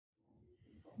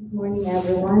Good morning,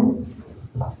 everyone.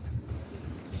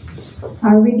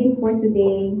 Our reading for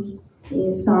today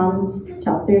is Psalms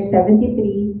chapter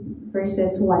 73,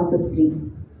 verses 1 to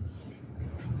 3.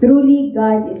 Truly,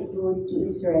 God is good to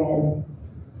Israel,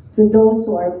 to those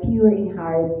who are pure in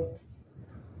heart.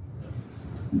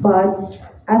 But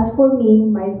as for me,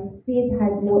 my feet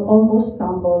had almost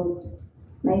stumbled,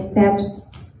 my steps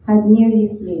had nearly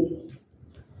slipped.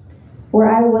 For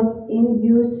I was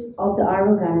envious of the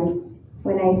arrogant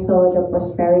when I saw the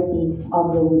prosperity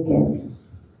of the wicked.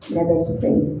 Let us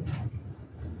pray.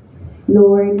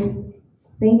 Lord,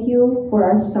 thank you for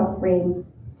our suffering.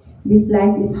 This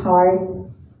life is hard.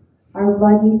 Our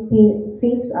body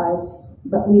fails us,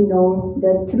 but we know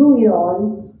that through it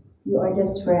all, you are the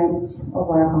strength of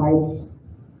our heart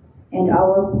and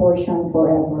our portion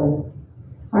forever.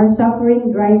 Our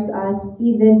suffering drives us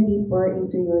even deeper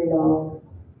into your love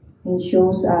and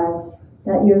shows us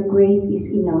that your grace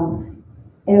is enough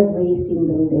every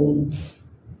single day.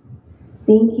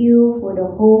 Thank you for the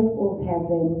hope of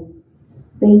heaven.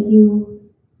 Thank you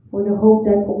for the hope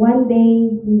that one day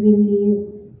we will live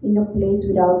in a place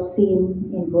without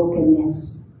sin and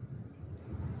brokenness.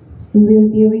 We will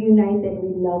be reunited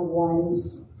with loved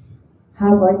ones,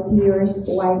 have our tears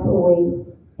wiped away,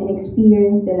 and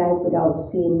experience the life without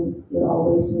sin we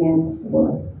always meant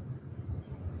for.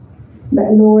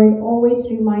 But Lord, always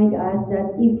remind us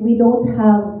that if we don't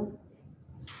have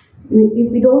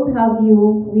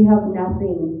you, we have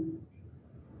nothing.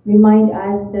 Remind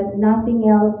us that nothing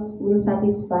else will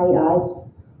satisfy us.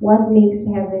 What makes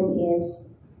heaven is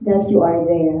that you are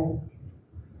there.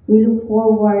 We look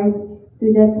forward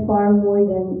to that far more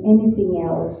than anything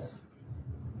else.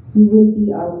 You will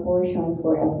be our portion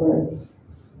forever.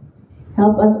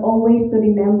 Help us always to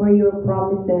remember your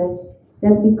promises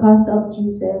that because of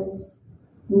Jesus,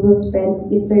 we will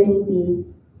spend eternity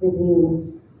with you.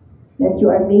 That you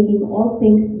are making all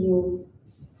things new,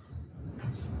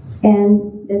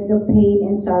 and that the pain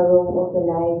and sorrow of the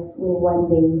life will one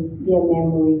day be a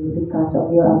memory because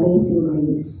of your amazing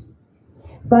grace.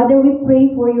 Father, we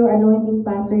pray for your anointing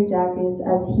Pastor Jacques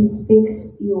as he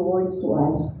speaks your words to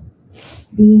us.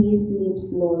 Be his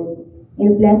lips, Lord,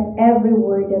 and bless every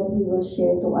word that he will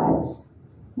share to us.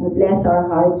 And bless our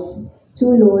hearts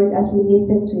too, Lord, as we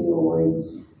listen to your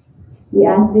words. We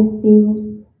ask these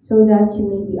things so that you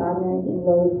may be honored and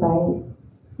glorified,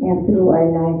 and through our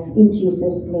life. In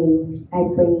Jesus' name, I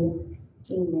pray.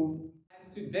 Amen.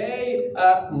 Today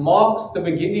marks the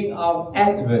beginning of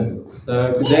Advent.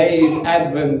 So today is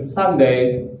Advent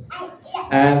Sunday,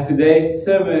 and today's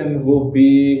sermon will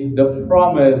be the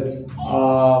promise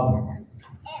of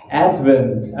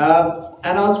Advent.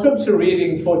 And our scripture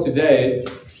reading for today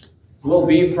will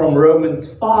be from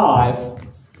Romans 5,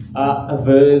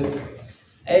 verse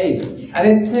 8. And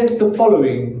it says the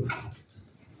following: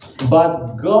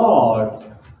 But God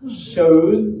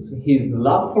shows his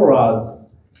love for us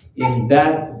in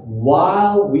that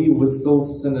while we were still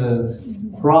sinners,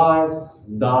 Christ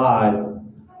died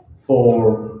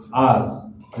for us.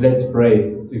 Let's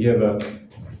pray together.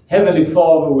 Heavenly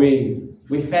Father, we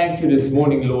thank you this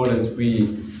morning, Lord, as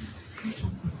we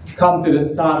come to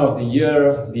this time of the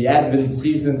year, the Advent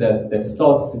season that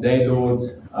starts today,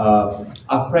 Lord.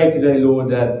 I pray today, Lord,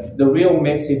 that the real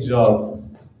message of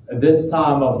this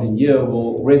time of the year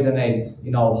will resonate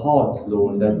in our hearts,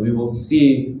 Lord, that we will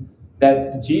see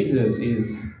that Jesus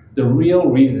is the real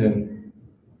reason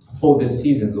for this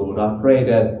season, Lord. I pray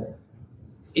that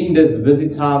in this busy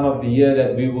time of the year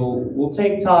that we'll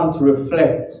take time to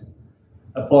reflect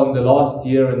upon the last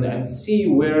year and see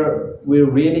where we're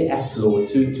really at, Lord,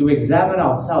 to examine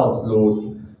ourselves, Lord,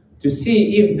 to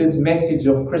see if this message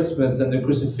of Christmas and the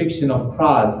crucifixion of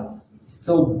Christ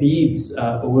still beats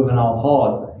within our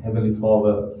heart, Heavenly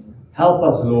Father. Help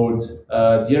us, Lord,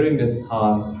 during this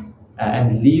time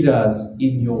and lead us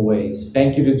in your ways.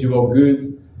 Thank you that you are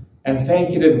good, and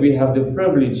thank you that we have the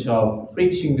privilege of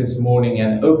preaching this morning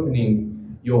and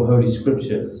opening your holy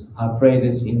scriptures. I pray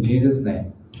this in Jesus'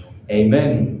 name.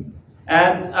 Amen.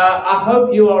 And I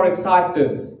hope you are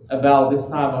excited about this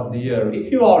time of the year.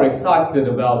 If you are excited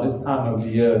about this time of the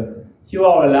year, you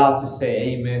are allowed to say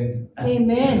amen.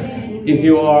 Amen. If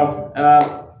you are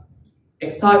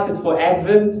excited for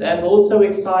Advent and also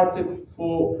excited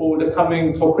for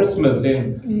Christmas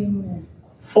in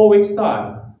 4 weeks'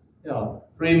 time. Yeah,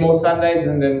 3 more Sundays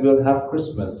and then we'll have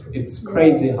Christmas. It's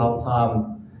crazy how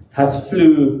time has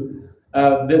flew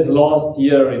this last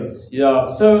year.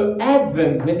 So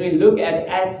Advent, when we look at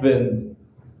Advent,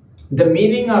 the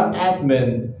meaning of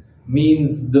Advent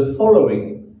means the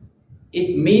following.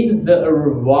 It means the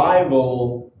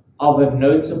arrival of a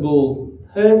notable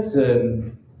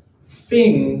person,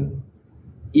 thing,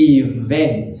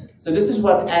 event. So this is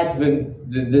what Advent,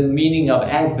 the meaning of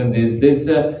Advent is. There's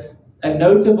a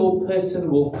notable person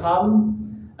will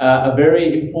come, a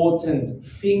very important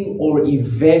thing or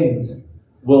event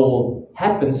will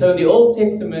happen. So in the Old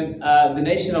Testament, the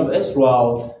nation of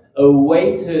Israel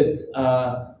awaited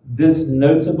this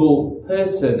notable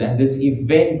person and this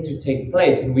event to take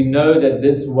place. And we know that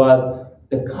this was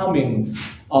the coming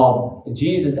of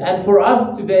Jesus. And for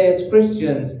us today as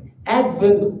Christians,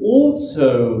 Advent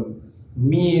also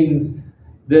means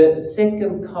the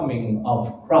second coming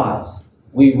of Christ.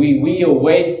 We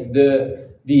await the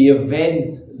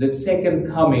event, the second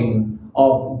coming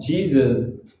of Jesus.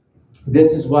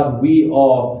 This is what we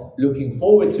are looking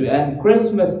forward to. And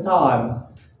Christmas time,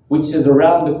 which is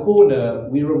around the corner,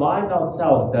 we remind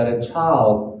ourselves that a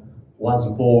child was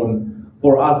born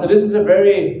for us. So this is a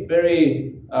very,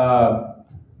 very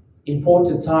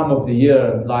important time of the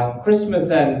year. Like Christmas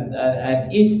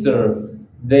and Easter,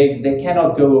 they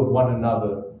cannot go with one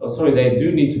another. Oh, sorry, they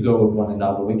do need to go with one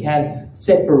another. We can't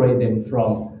separate them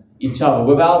from each other.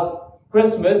 Without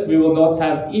Christmas, we will not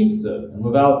have Easter. And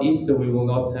without Easter, we will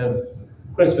not have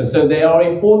Christmas. So they are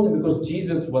important because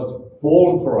Jesus was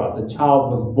born for us. A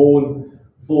child was born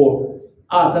for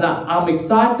us. And I'm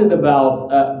excited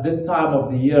about this time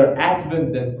of the year,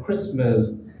 Advent and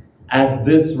Christmas, as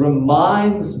this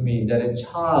reminds me that a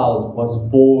child was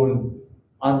born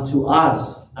unto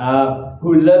us,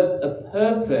 who lived a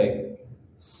perfect,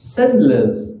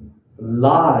 sinless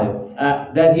life,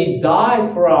 that he died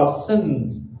for our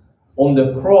sins on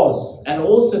the cross, and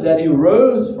also that he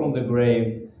rose from the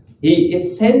grave. He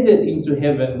ascended into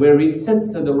heaven, where he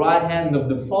sits at the right hand of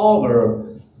the Father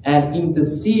and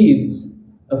intercedes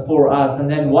for us. And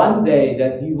then one day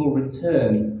that he will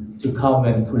return to come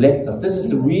and collect us. This is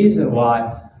the reason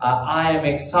why I am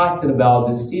excited about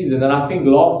this season. And I think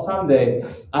last Sunday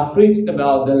I preached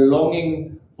about the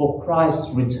longing for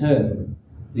Christ's return.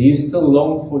 Do you still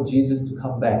long for Jesus to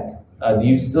come back? Do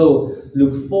you still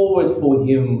look forward for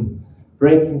him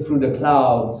breaking through the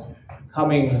clouds,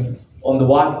 coming on the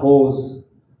white horse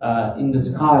in the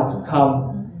sky to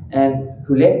come and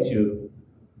collect you?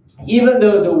 Even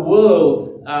though the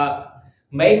world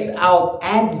makes out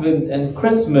Advent and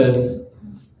Christmas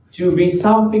to be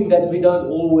something that we don't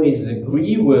always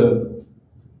agree with,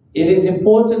 it is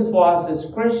important for us as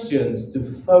Christians to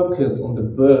focus on the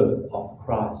birth of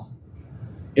Christ.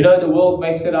 You know, the world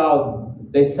makes it out,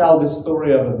 they sell the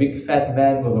story of a big fat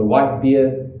man with a white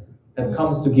beard that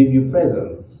comes to give you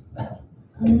presents,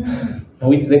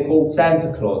 which they call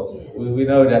Santa Claus. We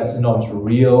know that's not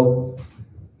real.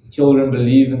 Children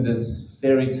believe in this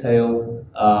fairy tale.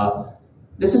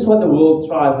 This is what the world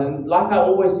tries. And like I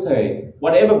always say,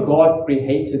 whatever God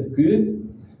created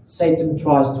good, Satan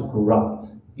tries to corrupt.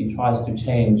 He tries to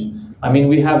change. I mean,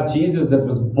 we have Jesus that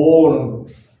was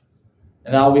born,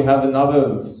 and now we have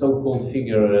another so-called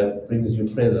figure that brings you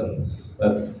presents.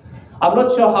 But I'm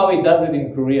not sure how he does it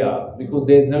in Korea, because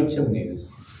there's no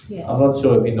chimneys. Yeah. I'm not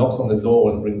sure if he knocks on the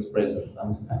door and brings presents.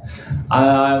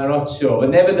 I'm not sure. But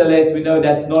nevertheless, we know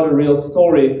that's not a real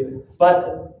story.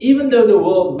 But even though the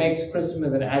world makes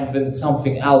Christmas and Advent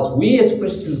something else, we as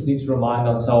Christians need to remind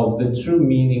ourselves the true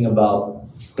meaning about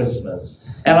Christmas.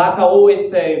 And like I always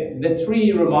say, the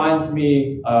tree reminds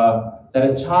me that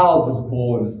a child was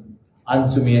born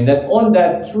unto me, and that on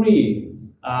that tree,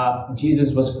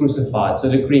 Jesus was crucified. So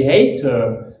the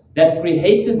Creator that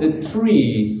created the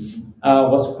tree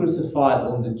was crucified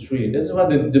on the tree. This is what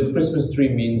the Christmas tree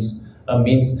means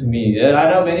to me.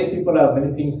 I know many people have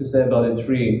many things to say about the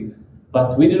tree,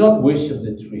 but we do not worship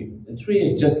the tree. The tree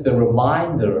is just a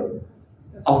reminder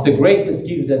of the greatest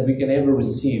gift that we can ever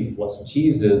receive, was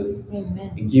Jesus.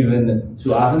 Amen. Given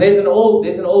to us. And there's an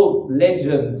old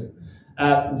legend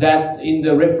that in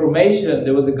the Reformation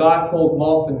there was a guy called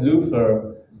Martin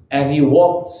Luther, and he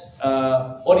walked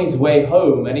on his way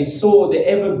home, and he saw the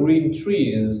evergreen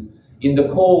trees in the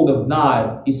cold of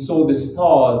night. He saw the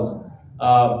stars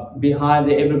behind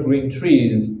the evergreen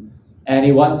trees. And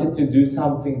he wanted to do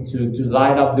something to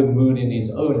light up the moon in his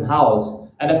own house.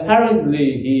 And apparently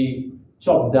he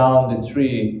chopped down the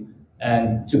tree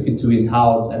and took it to his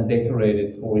house and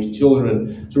decorated for his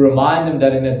children, to remind them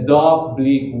that in a dark,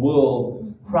 bleak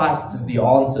world, Christ is the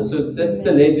answer. So that's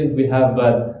the legend we have.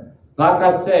 But like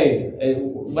I say,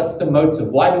 what's the motive?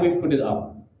 Why do we put it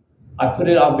up? I put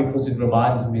it up because it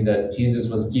reminds me that Jesus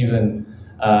was given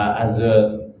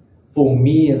for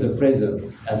me as a present.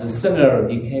 As a sinner,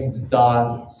 he came to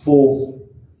die for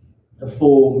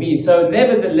me. So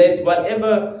nevertheless,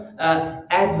 whatever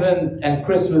Advent and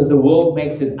Christmas the world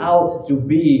makes it out to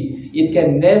be, it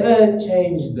can never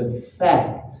change the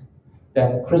fact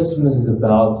that Christmas is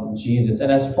about Jesus.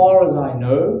 And as far as I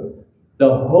know,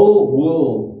 the whole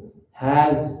world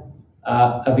has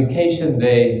a vacation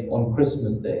day on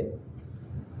Christmas Day.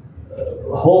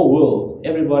 Whole world,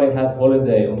 everybody has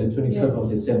holiday on the 25th of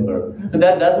December. So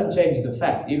that doesn't change the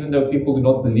fact, even though people do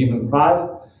not believe in Christ,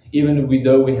 even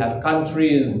though we have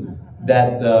countries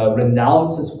that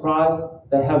renounces Christ,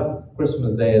 they have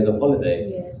Christmas Day as a holiday.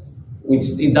 Yes. Which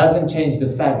it doesn't change the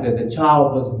fact that the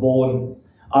child was born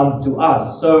unto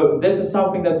us. So this is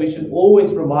something that we should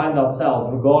always remind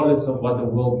ourselves, regardless of what the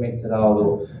world makes it out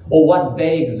or what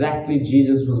day exactly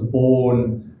Jesus was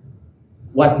born.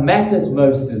 What matters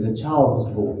most is the child was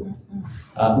born.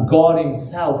 God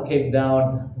himself came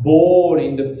down, born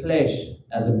in the flesh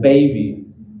as a baby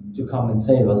to come and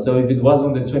save us. So if it was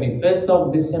on the 21st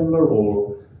of December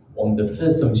or on the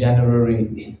 1st of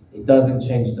January, it doesn't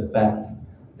change the fact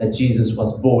that Jesus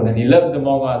was born and he lived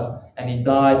among us and he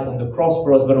died on the cross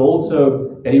for us, but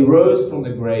also that he rose from the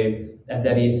grave and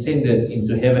that he ascended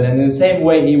into heaven. And in the same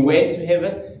way he went to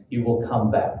heaven, he will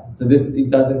come back. So it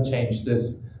doesn't change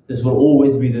this. This will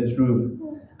always be the truth.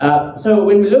 So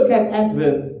when we look at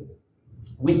Advent,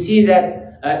 we see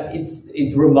that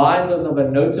it reminds us of a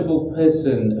notable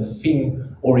person, a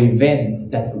thing or event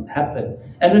that would happen.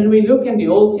 And when we look in the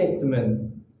Old Testament,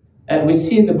 and we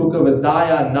see in the book of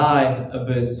Isaiah 9,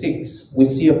 verse 6, we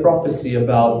see a prophecy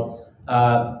about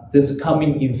this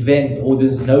coming event or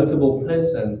this notable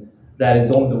person that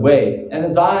is on the way. And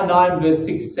Isaiah 9, verse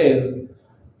 6 says,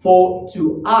 "For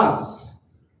to us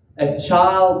a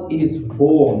child is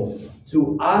born,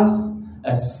 to us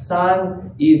a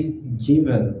son is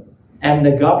given, and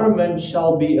the government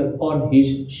shall be upon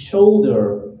his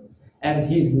shoulder, and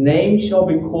his name shall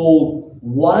be called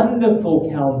Wonderful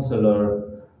Counselor,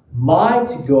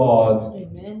 Mighty God,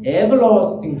 Amen.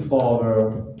 Everlasting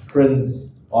Father,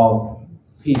 Prince of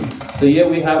Peace." So here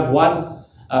we have one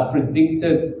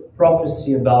predicted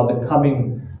prophecy about the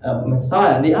coming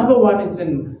Messiah. And the other one is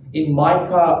in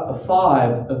Micah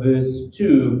 5, verse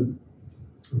 2.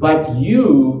 "But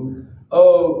you,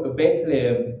 O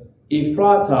Bethlehem,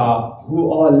 Ephratah,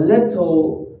 who are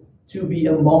little to be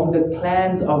among the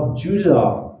clans of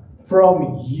Judah,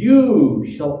 from you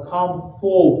shall come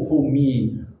forth for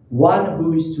me one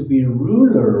who is to be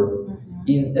ruler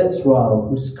in Israel,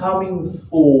 whose coming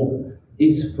forth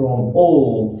is from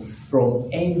old, from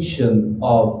ancient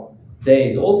of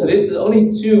days." Also, this is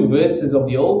only 2 verses of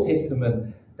the Old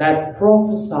Testament that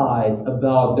prophesied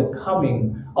about the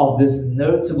coming of this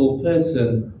notable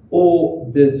person or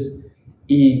this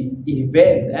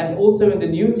event. And also in the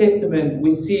New Testament,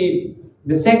 we see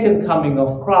the second coming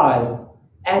of Christ,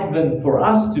 Advent for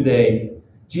us today.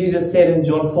 Jesus said in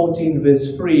John 14,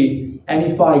 verse 3, "And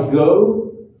if I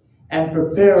go and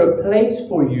prepare a place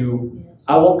for you,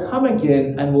 I will come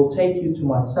again and will take you to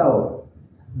myself,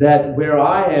 that where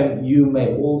I am, you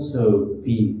may also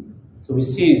be." So we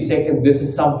see this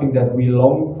is something that we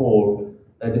long for,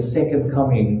 the second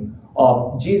coming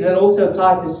of Jesus. And also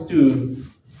Titus 2,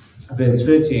 verse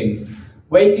 13,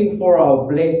 "Waiting for our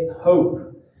blessed hope,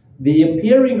 the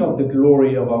appearing of the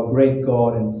glory of our great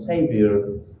God and Savior,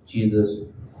 Jesus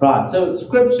Christ." So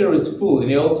Scripture is full in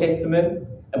the Old Testament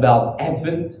about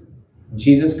Advent,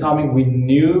 Jesus coming.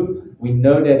 We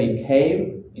know that he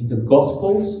came in the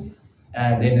Gospels,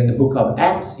 and then in the book of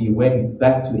Acts, he went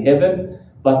back to heaven.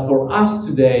 But for us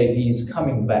today, he is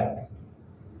coming back.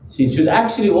 So it should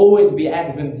actually always be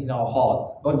Advent in our heart,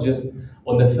 not just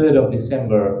on the 3rd of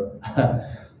December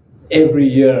every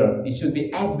year. It should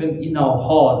be Advent in our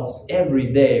hearts every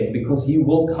day, because he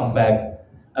will come back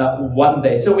one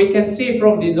day. So we can see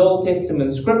from these Old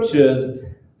Testament scriptures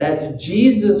that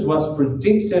Jesus was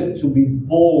predicted to be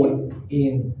born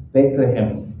in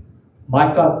Bethlehem.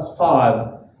 Micah 5,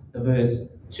 verse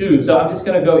 2. So I'm just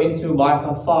going to go into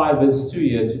Micah 5, verse 2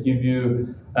 here to give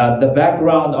you the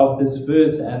background of this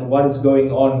verse and what is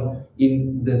going on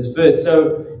in this verse.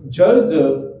 So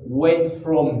Joseph went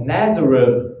from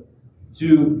Nazareth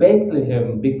to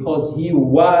Bethlehem because he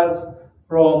was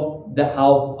from the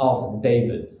house of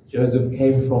David. Joseph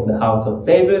came from the house of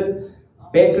David.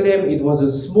 Bethlehem, it was a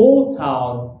small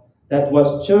town that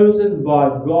was chosen by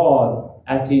God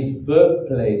as his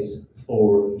birthplace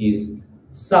for his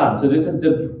son. So this is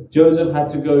Joseph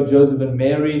and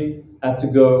Mary had to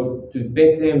go to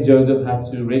Bethlehem. Joseph had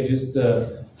to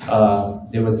register,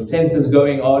 there was a census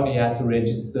going on, he had to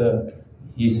register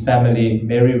his family.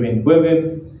 Mary went with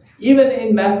him. Even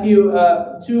in Matthew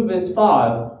 2 verse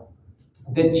 5,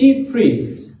 the chief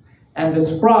priests and the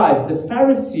scribes, the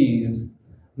Pharisees,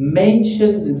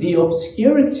 mentioned the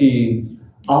obscurity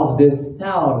of this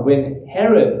town when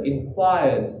Herod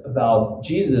inquired about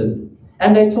Jesus.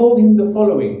 And they told him the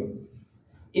following: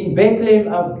 in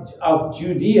Bethlehem of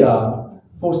Judea,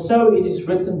 for so it is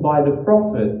written by the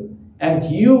prophet, and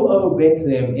you, O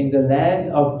Bethlehem, in the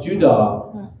land of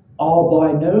Judah, are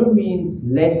by no means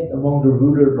least among the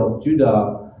rulers of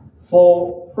Judah,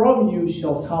 for from you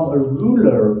shall come a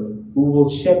ruler who will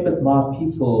shepherd my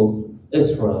people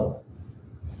Israel.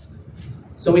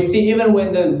 So we see even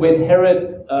when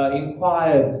Herod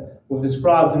inquired with the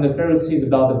scribes and the Pharisees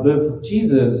about the birth of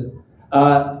Jesus,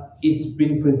 it's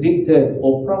been predicted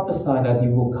or prophesied that he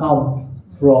will come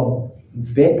from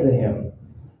Bethlehem.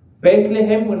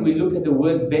 Bethlehem, when we look at the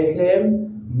word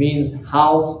Bethlehem, means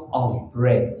house of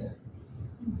bread.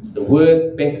 The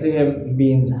word Bethlehem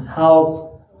means house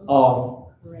of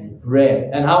bread.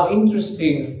 And how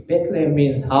interesting, Bethlehem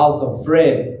means house of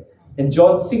bread. In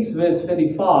John 6 verse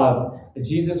 35,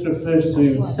 Jesus refers to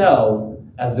himself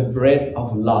as the bread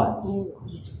of life.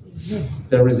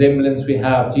 The resemblance we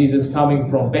have, Jesus coming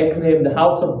from Bethlehem, the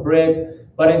house of bread.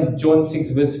 But in John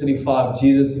 6 verse 35,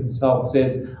 Jesus himself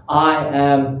says, I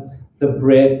am the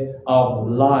bread of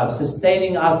life,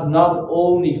 sustaining us not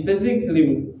only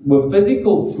physically with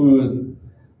physical food,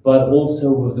 but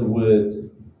also with the word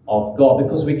of God,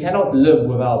 because we cannot live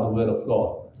without the word of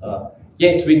God.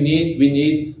 Yes, we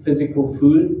need physical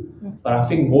food, but I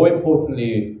think more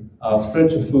importantly,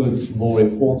 spiritual food is more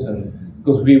important,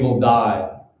 because we will die.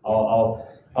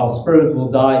 Our spirit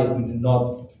will die if we do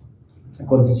not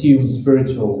consume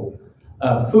spiritual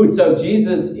food. So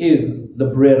Jesus is the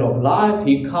bread of life.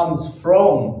 He comes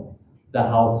from the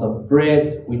house of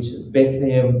bread, which is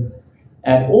Bethlehem.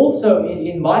 And also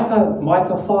in Micah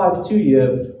 5:2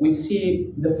 here, we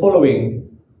see the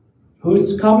following: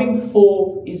 whose coming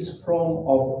forth is from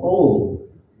of old,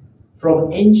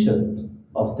 from ancient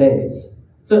of days.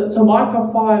 So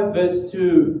Micah 5 verse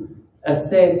 2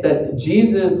 says that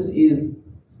Jesus is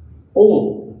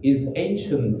old, is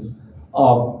ancient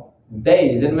of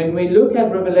days. And when we look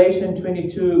at Revelation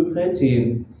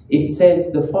 22:13, it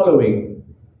says the following: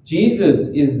 Jesus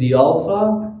is the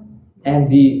Alpha and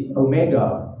the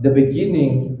Omega, the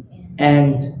beginning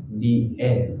and the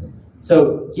end.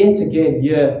 So yet again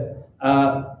here,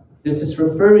 this is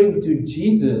referring to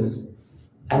Jesus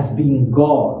as being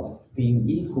God, being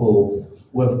equal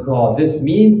with God. This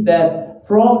means that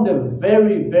from the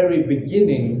very, very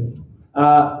beginning,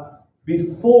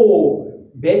 before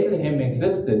Bethlehem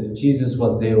existed, Jesus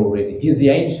was there already. He's the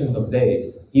Ancient of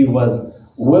Days. He was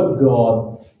with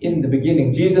God in the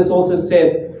beginning. Jesus also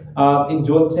said in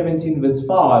John 17 verse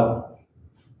 5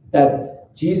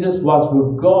 that Jesus was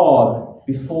with God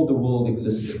before the world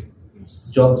existed.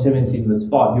 John 17 verse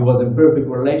 5. He was in perfect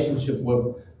relationship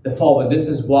with the Father. This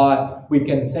is why we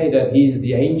can say that he is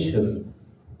the Ancient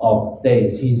of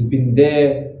Days. He's been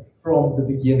there from the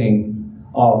beginning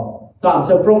of time.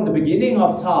 So from the beginning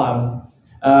of time,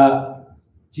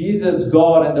 Jesus,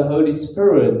 God, and the Holy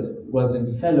Spirit was in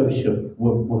fellowship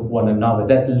with one another.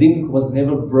 That link was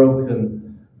never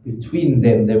broken between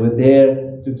them. They were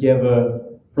there together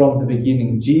from the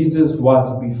beginning. Jesus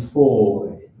was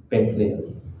before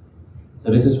Bethlehem.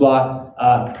 So this is why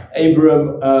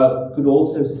Abram could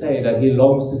also say that he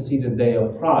longs to see the day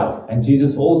of Christ. And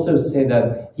Jesus also said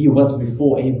that he was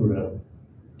before Abraham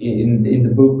in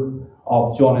the book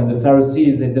of John. And the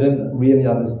Pharisees, they didn't really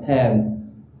understand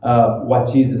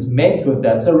what Jesus meant with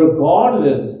that. So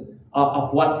regardless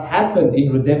of what happened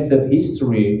in redemptive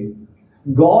history,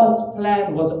 God's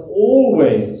plan was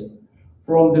always,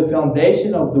 from the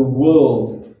foundation of the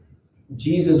world,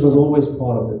 Jesus was always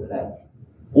part of the plan.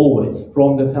 Always.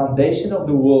 From the foundation of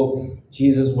the world,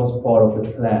 Jesus was part of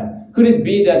the plan. Could it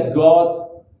be that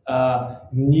God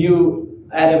knew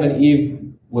Adam and Eve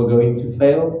were going to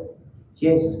fail?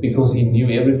 Yes, because he knew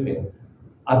everything.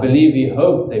 I believe he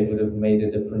hoped they would have made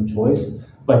a different choice.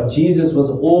 But Jesus was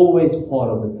always part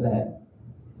of the plan.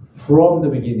 From the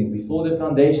beginning, before the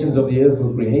foundations of the earth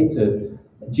were created,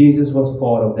 Jesus was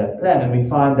part of that plan. And we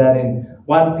find that in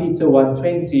 1 Peter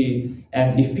 1:20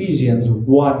 and Ephesians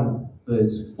 1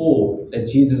 verse 4, that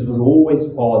Jesus was always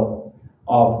part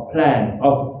of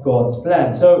God's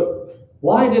plan. So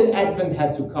why did Advent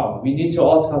have to come? We need to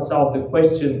ask ourselves the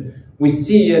question. We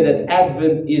see here that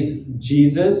Advent is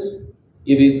Jesus.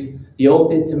 It is the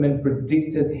Old Testament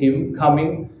predicted him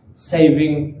coming,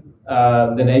 saving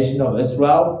the nation of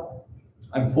Israel.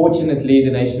 Unfortunately,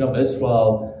 the nation of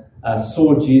Israel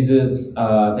saw Jesus.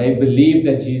 They believed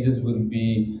that Jesus would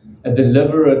be a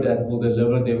deliverer that will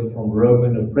deliver them from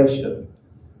Roman oppression,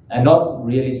 and not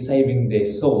really saving their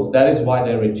souls. That is why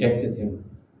they rejected him.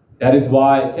 That is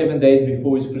why 7 days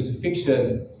before his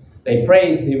crucifixion, they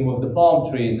praised him with the palm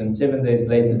trees, and 7 days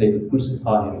later they would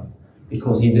crucify him,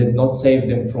 because he did not save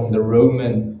them from the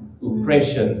Roman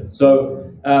oppression. So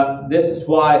this is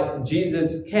why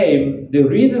Jesus came. The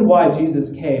reason why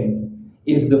Jesus came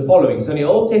is the following. So in the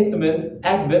Old Testament,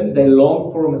 Advent, they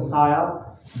longed for a Messiah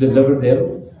to deliver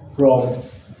them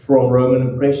from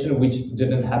Roman oppression, which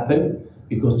didn't happen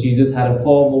because Jesus had a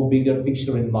far more bigger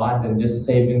picture in mind than just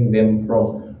saving them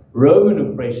from Roman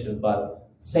oppression, but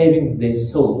saving their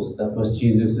souls. That was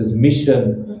Jesus'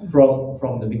 mission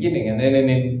from the beginning. And then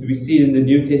we see in the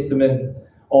New Testament,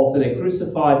 after they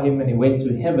crucified him and he went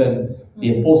to heaven,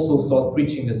 the apostles start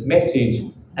preaching this message.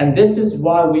 And this is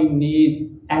why we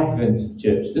need Advent,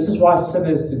 church. This is why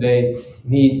sinners today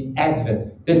need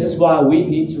Advent. This is why we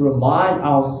need to remind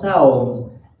ourselves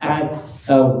and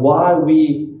why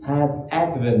we have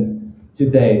Advent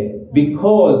today.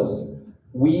 Because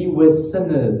we were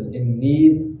sinners in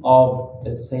need of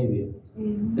a Savior.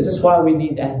 This is why we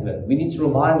need Advent. We need to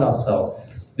remind ourselves,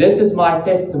 this is my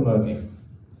testimony.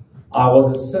 I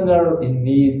was a sinner in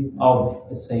need of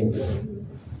a Savior.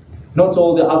 Not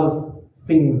all the other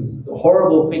things,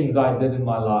 horrible things I did in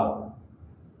my life.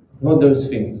 Not those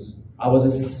things. I was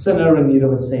a sinner in need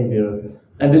of a Savior.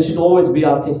 And this should always be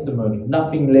our testimony.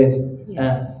 Nothing less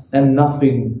and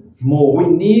nothing more. We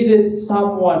needed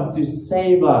someone to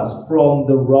save us from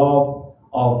the wrath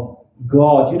of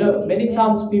God. You know, many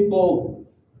times people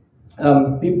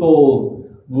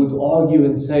would argue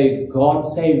and say, God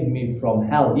saved me from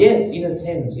hell. Yes, in a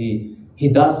sense, He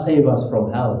does save us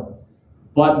from hell.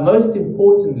 But most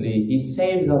importantly, He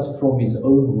saves us from His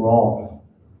own wrath.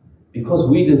 Because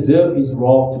we deserve His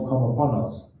wrath to come upon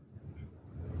us.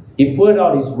 He poured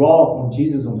out His wrath on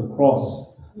Jesus on the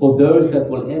cross for those that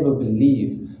will ever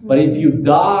believe. But if you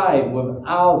die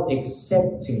without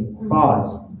accepting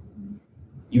Christ,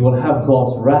 you will have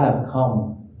God's wrath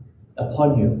come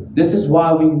upon you. This is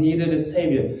why we needed a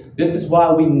Savior. This is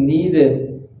why we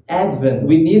needed Advent.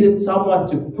 We needed someone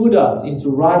to put us into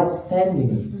right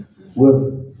standing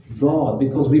with God,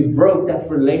 because we broke that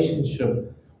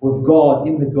relationship with God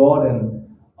in the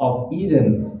Garden of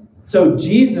Eden. So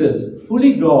Jesus,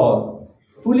 fully God,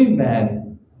 fully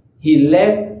man, He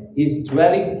left His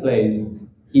dwelling place.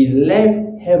 He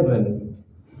left heaven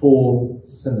for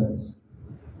sinners.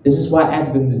 This is why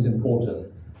Advent is important.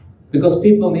 Because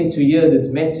people need to hear this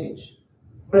message.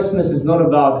 Christmas is not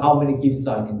about how many gifts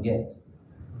I can get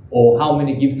or how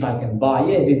many gifts I can buy.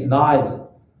 Yes, it's nice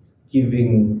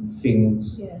giving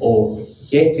things or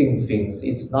getting things.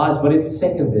 It's nice, but it's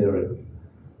secondary.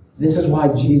 This is why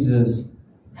Jesus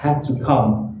had to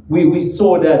come. We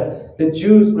saw that the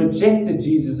Jews rejected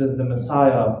Jesus as the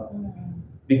Messiah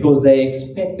because they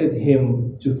expected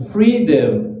Him to free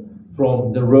them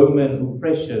from the Roman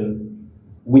oppression,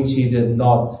 which He did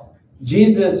not.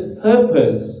 Jesus'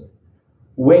 purpose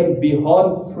went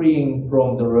beyond freeing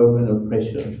from the Roman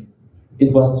oppression.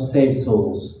 It was to save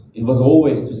souls. It was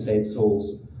always to save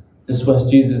souls. This was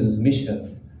Jesus'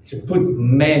 mission, to put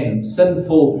men,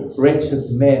 sinful,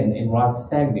 wretched men, in right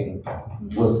standing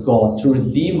with God, to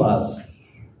redeem us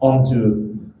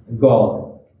unto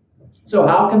God. So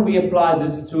how can we apply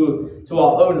this to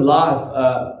our own life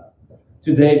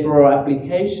today for our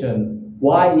application?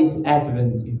 Why is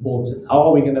Advent important? How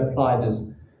are we going to apply this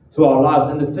to our lives?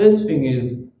 And the first thing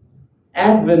is,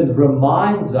 Advent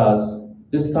reminds us,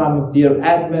 this time of year,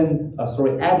 Advent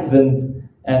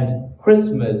and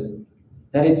Christmas,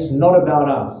 that it's not about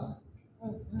us.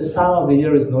 This time of the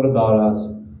year is not about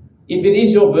us. If it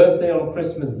is your birthday on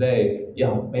Christmas Day,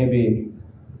 yeah, maybe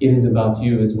it is about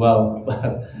you as well.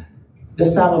 But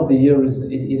this time of the year it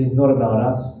is not about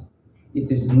us.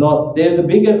 It is not. There's a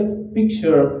bigger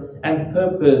picture and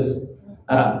purpose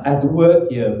at work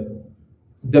here.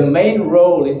 The main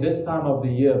role in this time of the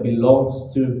year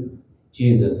belongs to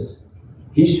Jesus.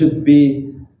 He should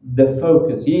be the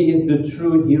focus. He is the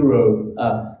true hero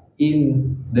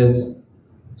in this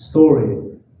story.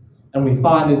 And we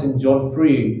find this in John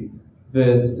 3,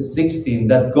 verse 16,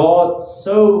 that God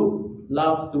so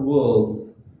loved the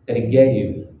world that He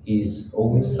gave His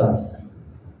only Son,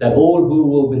 that all who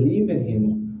will believe in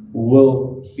Him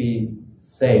will be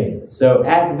saved. So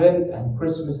Advent and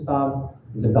Christmas time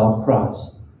is about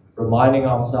Christ, reminding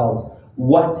ourselves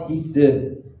what He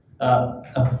did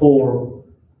for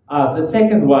us. The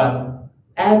second one,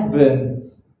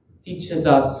 Advent teaches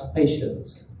us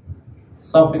patience.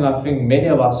 Something I think many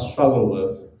of us struggle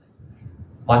with,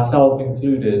 myself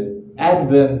included.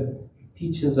 Advent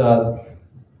teaches us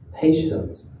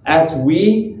patience. As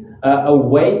we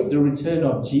await the return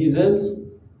of Jesus,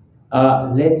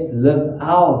 let's live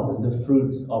out the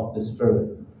fruit of the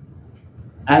Spirit.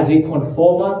 As He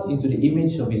conforms us into the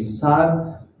image of His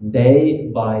Son, day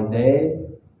by day,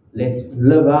 let's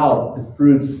live out the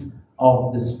fruit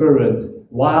of the Spirit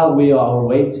while we are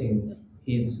awaiting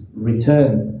his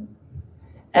return.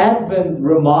 Advent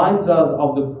reminds us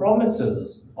of the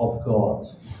promises of God.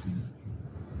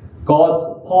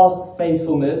 God's past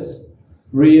faithfulness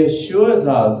reassures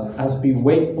us as we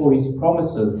wait for his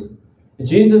promises.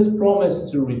 Jesus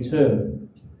promised to return.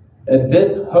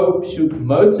 This hope should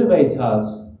motivate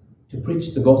us to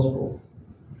preach the gospel.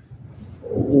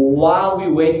 While we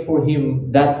wait for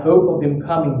him, that hope of him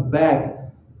coming back,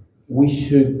 we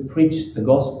should preach the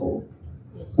gospel.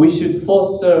 Yes. We should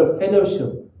foster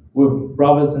fellowship with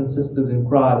brothers and sisters in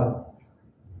Christ,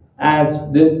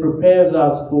 as this prepares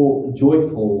us for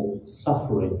joyful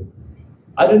suffering.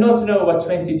 I do not know what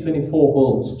 2024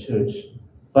 holds, church,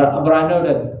 but I know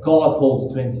that God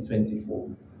holds 2024.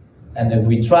 And if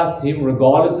we trust him,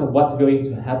 regardless of what's going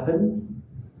to happen,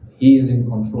 he is in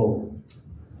control.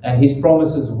 And his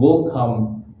promises will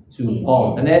come to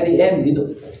pass. And at the end,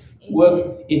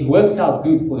 it works out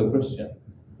good for the Christian.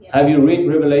 Yeah. Have you read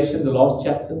Revelation, the last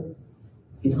chapter?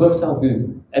 It works out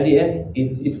good. At the end,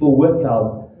 it will work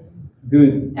out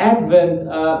good. Advent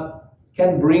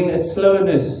can bring a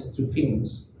slowness to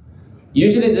things.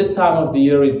 Usually this time of the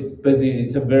year, it's busy.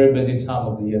 It's a very busy time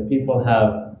of the year. People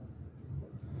have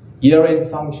year-end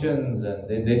functions, and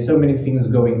there's so many things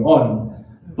going on.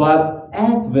 But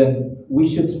Advent, we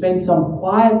should spend some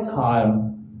quiet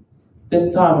time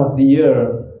this time of the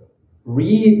year,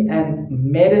 read and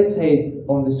meditate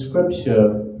on the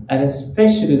scripture, and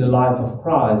especially the life of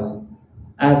Christ,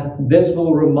 as this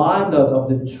will remind us of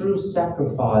the true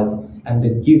sacrifice and the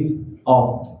gift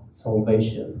of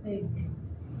salvation. Amen.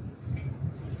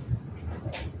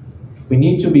 We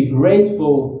need to be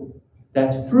grateful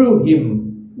that through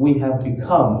him we have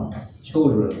become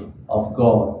children of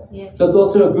God. Yeah. So it's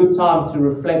also a good time to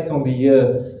reflect on the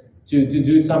year, to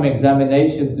do some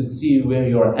examination to see where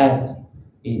you're at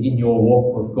in your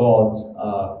walk with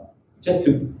God, just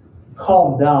to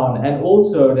calm down. And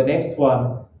also the next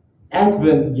one,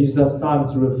 Advent gives us time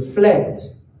to reflect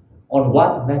on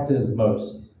what matters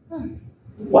most.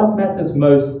 What matters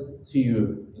most to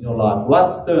you in your life?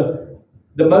 What's the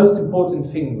most important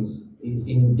things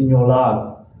in your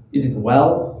life? Is it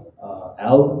wealth,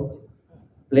 health,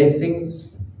 blessings?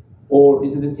 Or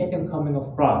is it the second coming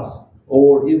of Christ?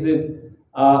 Or is it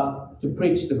to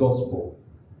preach the gospel?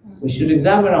 We should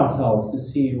examine ourselves to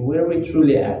see where we're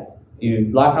truly at.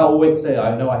 Like I always say,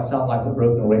 I know I sound like a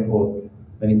broken record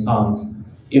many times.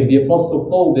 If the Apostle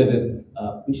Paul did it,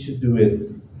 we should do it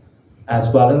as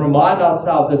well. And remind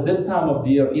ourselves that this time of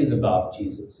the year is about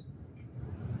Jesus.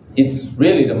 It's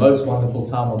really the most wonderful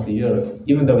time of the year,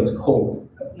 even though it's cold.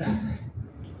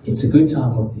 It's a good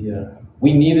time of the year.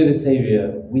 We needed a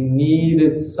Savior. We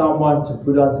needed someone to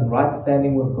put us in right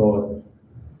standing with God,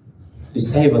 to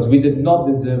save us. We did not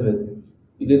deserve it.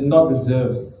 We did not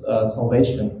deserve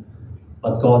salvation,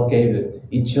 but God gave it.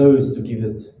 He chose to give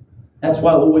it. That's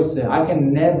why I always say, I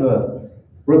can never,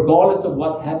 regardless of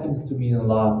what happens to me in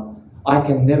life, I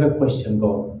can never question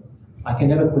God. I can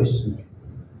never question him.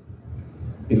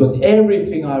 Because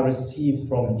everything I receive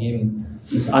from him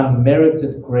is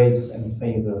unmerited grace and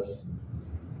favor.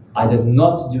 I did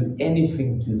not do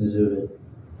anything to deserve it.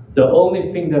 The only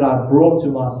thing that I brought to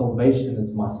my salvation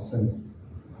is my sin,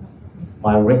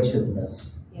 my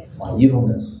wretchedness, my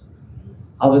evilness.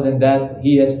 Other than that,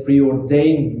 he has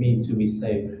preordained me to be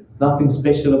saved. There's nothing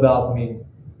special about me.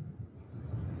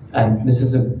 And this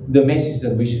is the message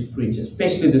that we should preach,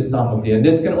 especially this time of the year.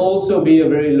 This can also be a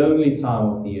very lonely time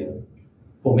of the year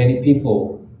for many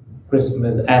people.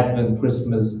 Christmas, Advent,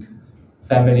 Christmas,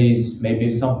 families, maybe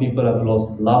some people have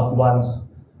lost loved ones,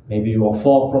 maybe you are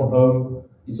far from home.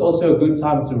 It's also a good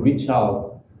time to reach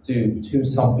out to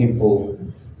some people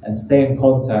and stay in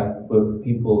contact with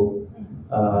people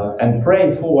and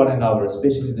pray for one another,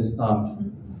 especially this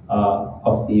time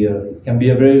of the year. It can be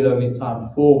a very lonely time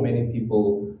for many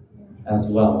people as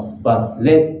well. But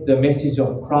let the message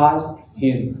of Christ,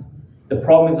 the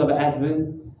promise of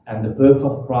Advent and the birth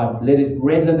of Christ, let it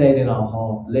resonate in our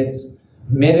heart. Let's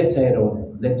meditate on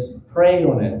it. Let's pray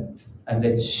on it. And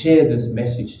let's share this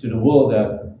message to the world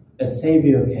that a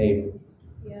Savior came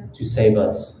to save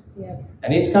us. Yeah.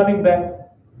 And he's coming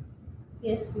back.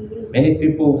 Yes, he is. Many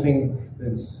people think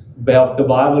the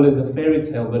Bible is a fairy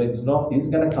tale, but it's not. He's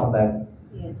going to come back.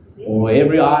 Yes, or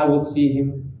every eye will see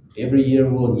him. Every ear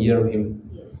will hear him.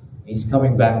 Yes. He's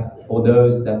coming back for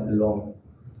those that belong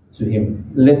to him.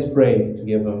 Let's pray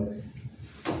together.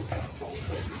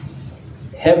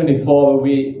 Heavenly Father,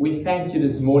 we thank you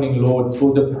this morning, Lord,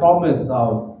 for the promise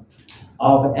of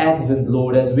Advent,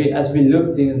 Lord, as we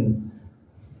looked in,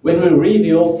 when we read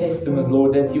the Old Testament,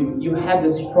 Lord, that you had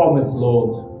this promise,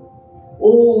 Lord,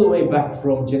 all the way back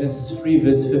from Genesis 3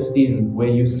 verse 15, where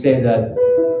you said that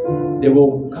there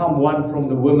will come one from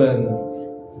the women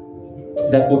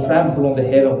that will trample on the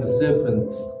head of the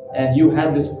serpent. And you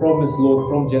had this promise, Lord,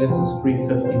 from Genesis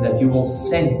 3:15, that you will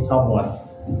send someone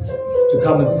to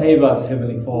come and save us,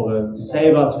 Heavenly Father, to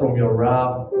save us from your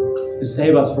wrath, to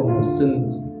save us from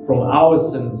sins, from our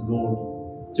sins, Lord,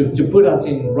 to put us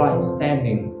in right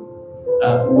standing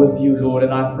with you, Lord.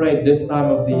 And I pray this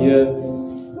time of the year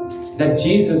that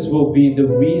Jesus will be the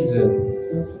reason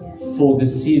for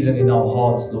this season in our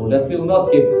hearts, Lord, that we'll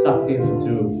not get sucked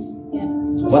into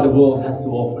what the world has to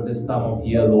offer this time of the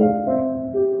year,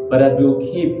 Lord, but that we'll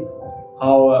keep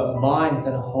our minds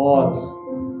and hearts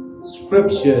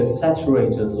Scripture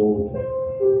saturated, Lord,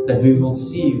 that we will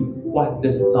see what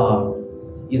this time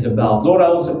is about. Lord, I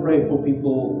also pray for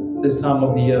people this time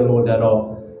of the year, Lord, that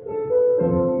are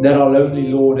lonely,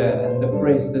 Lord, and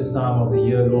depressed this time of the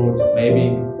year, Lord.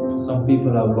 Maybe some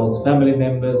people have lost family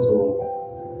members,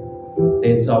 or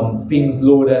there's some things,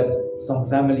 Lord, that some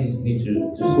families need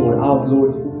to sort out,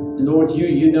 Lord. Lord,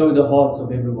 you know the hearts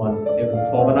of everyone, Heavenly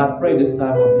Father. And I pray this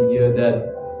time of the year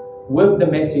that with the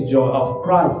message of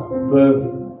Christ's birth,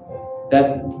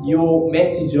 that your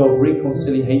message of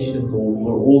reconciliation, Lord,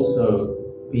 will also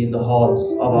be in the hearts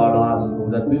of our lives,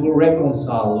 Lord, that we will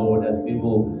reconcile, Lord, that we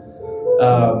will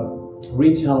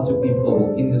reach out to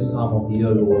people in this time of the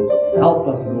year, Lord. Help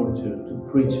us, Lord, to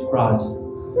preach Christ,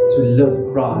 to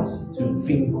live Christ, to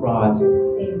think Christ.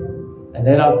 Amen. And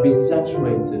let us be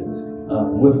saturated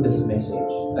with this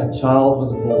message. A child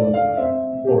was born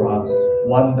for us,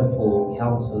 Wonderful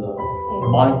Counselor,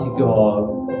 Mighty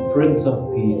God, Prince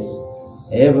of Peace,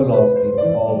 Everlasting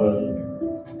Father.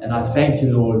 And I thank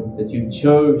you, Lord, that you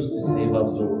chose to save us,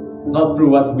 Lord, not through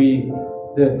what we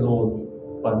did, Lord,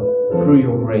 but through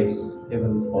your grace,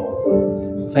 Heavenly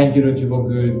Father. Thank you that you are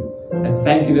good, and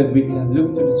thank you that we can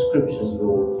look to the Scriptures,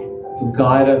 Lord, to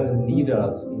guide us and lead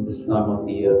us in this time of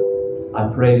the year. I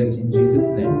pray this in Jesus'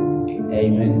 name.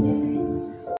 Amen.